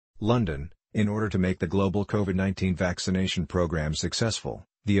London. In order to make the global COVID-19 vaccination program successful,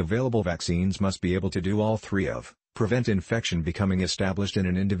 the available vaccines must be able to do all three of: prevent infection becoming established in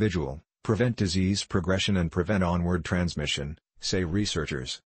an individual, prevent disease progression and prevent onward transmission, say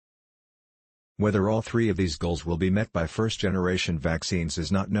researchers. Whether all three of these goals will be met by first-generation vaccines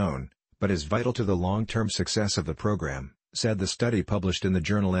is not known, but is vital to the long-term success of the program, said the study published in the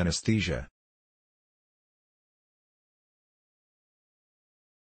journal Anaesthesia.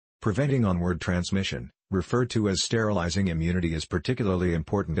 Preventing onward transmission, referred to as sterilising immunity, is particularly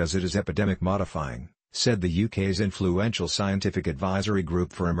important as it is epidemic modifying, said the UK's influential scientific advisory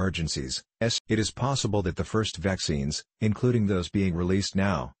group for emergencies. It is possible that the first vaccines, including those being released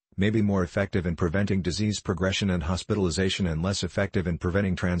now, may be more effective in preventing disease progression and hospitalisation and less effective in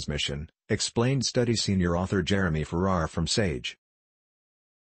preventing transmission, explained study senior author Jeremy Farrar from SAGE.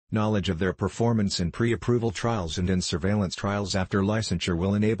 Knowledge of their performance in pre-approval trials and in surveillance trials after licensure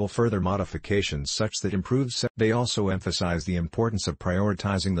will enable further modifications such that improves. They also emphasize the importance of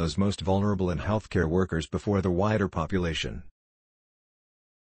prioritising those most vulnerable and healthcare workers before the wider population.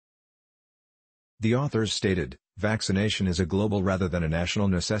 The authors stated, "Vaccination is a global rather than a national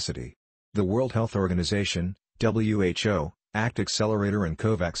necessity. The World Health Organization, WHO, ACT-accelerator and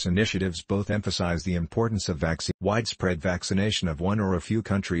COVAX initiatives both emphasize the importance of widespread vaccination of one or a few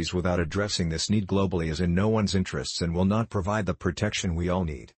countries without addressing this need globally is in no one's interests and will not provide the protection we all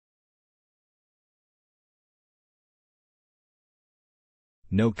need.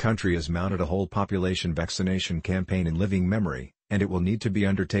 No country has mounted a whole population vaccination campaign in living memory, and it will need to be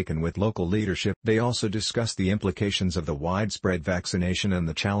undertaken with local leadership." They also discussed the implications of the widespread vaccination and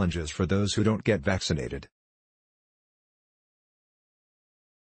the challenges for those who don't get vaccinated.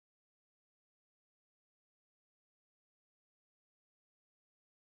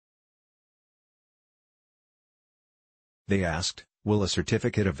 They asked, will a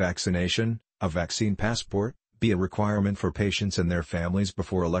certificate of vaccination, a vaccine passport, be a requirement for patients and their families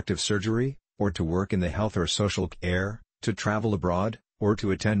before elective surgery, or to work in the health or social care, to travel abroad, or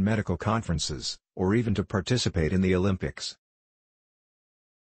to attend medical conferences, or even to participate in the Olympics?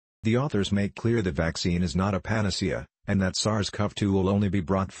 The authors make clear that vaccine is not a panacea, and that SARS-CoV-2 will only be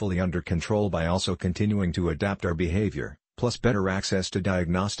brought fully under control by also continuing to adapt our behavior, plus better access to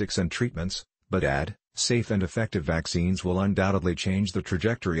diagnostics and treatments, but add, safe and effective vaccines will undoubtedly change the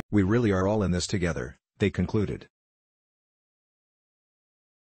trajectory. We really are all in this together, they concluded.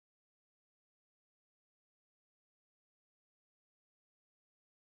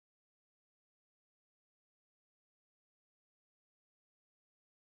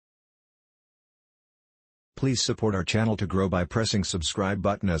 Please support our channel to grow by pressing subscribe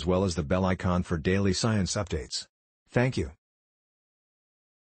button as well as the bell icon for daily science updates. Thank you.